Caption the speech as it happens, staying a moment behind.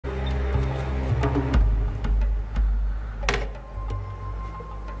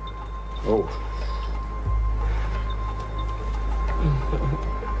Oh.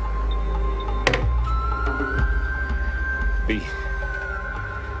 B.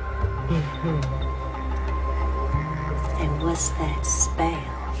 And what's that spell?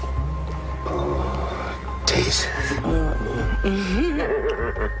 Oh, taste.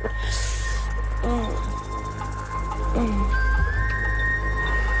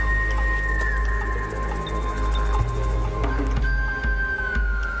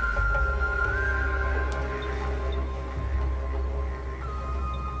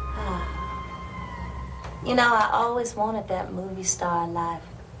 You know, I always wanted that movie star life.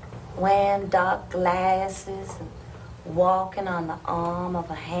 Wearing dark glasses and walking on the arm of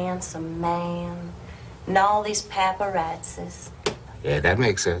a handsome man. And all these paparazzis. Yeah, that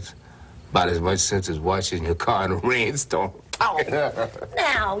makes sense. About as much sense as watching your car in a rainstorm. Oh,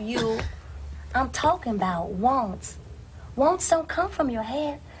 now you. I'm talking about wants. Wants don't come from your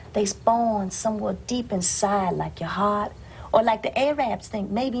head. They spawn somewhere deep inside, like your heart. Or like the Arabs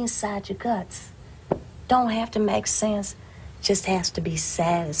think, maybe inside your guts. Don't have to make sense. Just has to be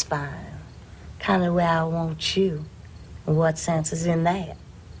satisfying. Kind of where I want you. What sense is in that?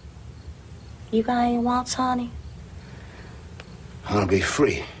 You got any wants, honey? I want to be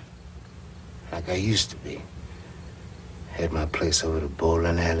free. Like I used to be. Had my place over the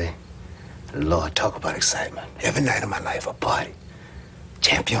bowling alley. And Lord, talk about excitement. Every night of my life, a party.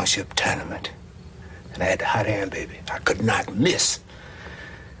 Championship tournament. And I had the hot hand, baby. I could not miss.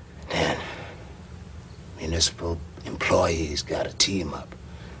 Then, municipal employees got a team up.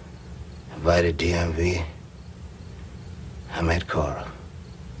 Invited DMV. I met Cora.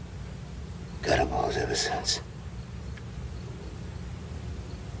 Got her balls ever since.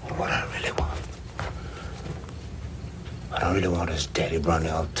 But what I really want, I don't really want is Daddy Ronnie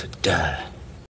out to die.